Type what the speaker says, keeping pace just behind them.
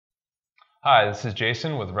Hi, this is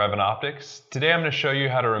Jason with Revant Optics. Today I'm going to show you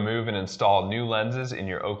how to remove and install new lenses in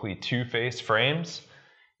your Oakley TwoFace frames.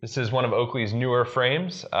 This is one of Oakley's newer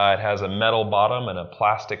frames. It has a metal bottom and a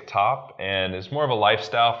plastic top and is more of a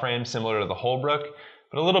lifestyle frame similar to the Holbrook,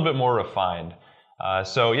 but a little bit more refined. I'm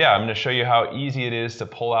going to show you how easy it is to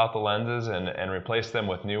pull out the lenses and replace them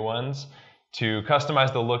with new ones to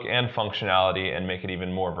customize the look and functionality and make it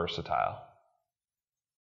even more versatile.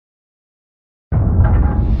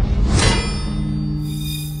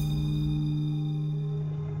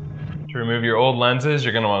 To remove your old lenses,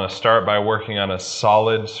 you're going to want to start by working on a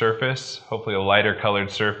solid surface, hopefully a lighter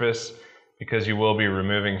colored surface, because you will be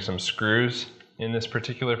removing some screws in this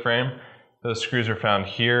particular frame. Those screws are found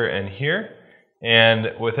here and here.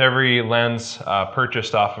 And with every lens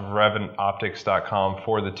purchased off of revantoptics.com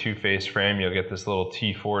for the TwoFace frame, you'll get this little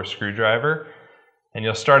T4 screwdriver. And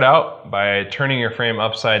you'll start out by turning your frame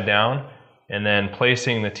upside down and then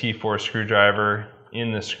placing the T4 screwdriver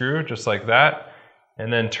in the screw, just like that.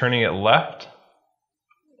 And then turning it left,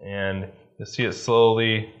 and you'll see it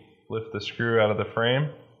slowly lift the screw out of the frame.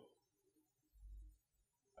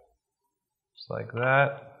 Just like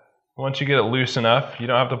that. Once you get it loose enough, you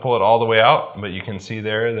don't have to pull it all the way out, but you can see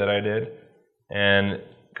there that I did. And it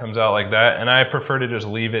comes out like that. And I prefer to just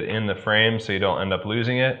leave it in the frame so you don't end up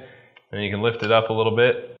losing it. And then you can lift it up a little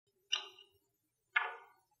bit.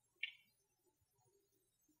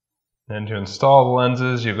 Then to install the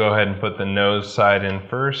lenses, you go ahead and put the nose side in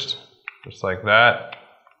first, just like that.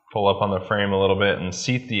 Pull up on the frame a little bit and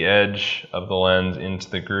seat the edge of the lens into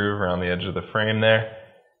the groove around the edge of the frame there.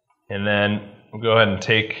 And then we'll go ahead and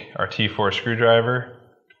take our T4 screwdriver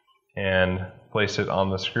and place it on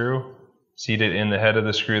the screw, seat it in the head of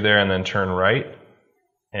the screw there, and then turn right.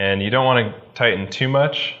 And you don't want to tighten too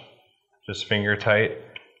much, just finger tight,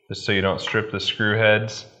 just so you don't strip the screw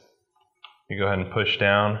heads. You go ahead and push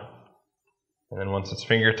down. And then once it's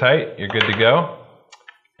finger tight, you're good to go.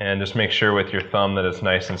 And just make sure with your thumb that it's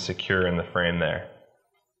nice and secure in the frame there.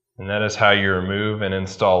 And that is how you remove and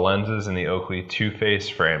install lenses in the Oakley TwoFace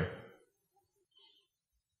frame.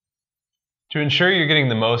 To ensure you're getting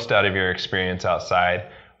the most out of your experience outside,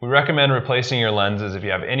 we recommend replacing your lenses if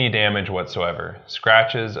you have any damage whatsoever,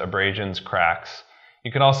 scratches, abrasions, cracks.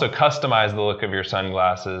 You can also customize the look of your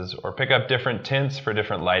sunglasses or pick up different tints for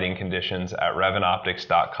different lighting conditions at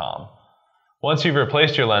revantoptics.com. Once you've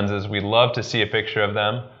replaced your lenses, we'd love to see a picture of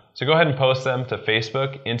them, so go ahead and post them to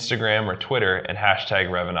Facebook, Instagram, or Twitter and hashtag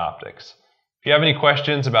RevantOptics. If you have any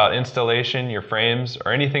questions about installation, your frames,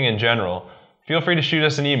 or anything in general, feel free to shoot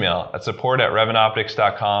us an email at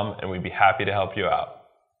support@revantoptics.com and we'd be happy to help you out.